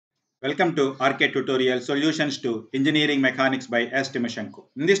Welcome to RK Tutorial Solutions to Engineering Mechanics by S. Timoshenko.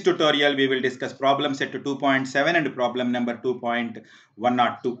 In this tutorial, we will discuss problem set to 2.7 and problem number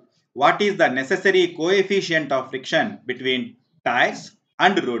 2.102. What is the necessary coefficient of friction between tires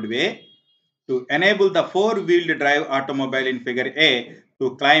and roadway to enable the four-wheeled drive automobile in figure A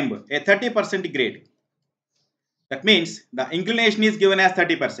to climb a 30% grade? That means the inclination is given as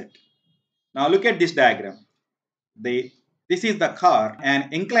 30%. Now look at this diagram. This is the car, an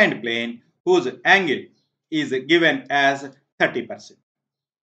inclined plane whose angle is given as 30%.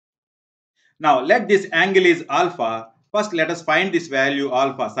 Now let this angle is alpha. First let us find this value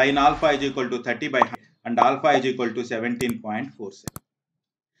alpha. Sin alpha is equal to 30 by 100 and alpha is equal to 17.47.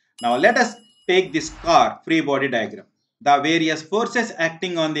 Now let us take this car free body diagram. The various forces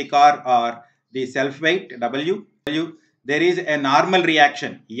acting on the car are the self weight W. There is a normal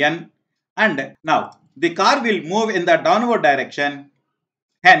reaction N, and now the car will move in the downward direction.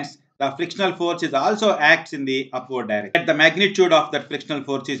 Hence, the frictional force is also acts in the upward direction. The magnitude of that frictional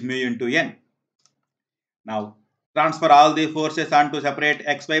force is mu into N. Now, transfer all the forces onto separate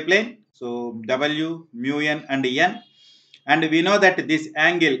xy plane. So, W, mu N and N. And we know that this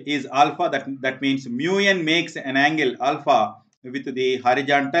angle is alpha. That means mu N makes an angle alpha with the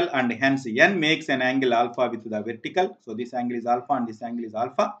horizontal and hence N makes an angle alpha with the vertical. So, this angle is alpha and this angle is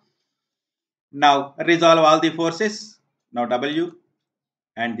alpha. Now, resolve all the forces. Now, W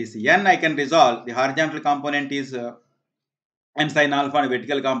and this N I can resolve. The horizontal component is N sin alpha and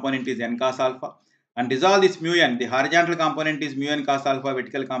vertical component is N cos alpha. And resolve this mu N. The horizontal component is mu N cos alpha,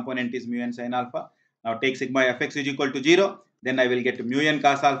 vertical component is mu N sin alpha. Now take sigma fx is equal to 0. Then I will get mu N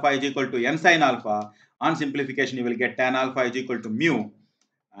cos alpha is equal to N sin alpha. On simplification, you will get tan alpha is equal to mu.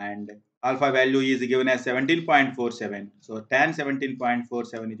 And alpha value is given as 17.47. So tan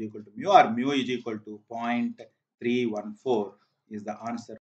 17.47 is equal to mu, or mu is equal to 0.314 is the answer.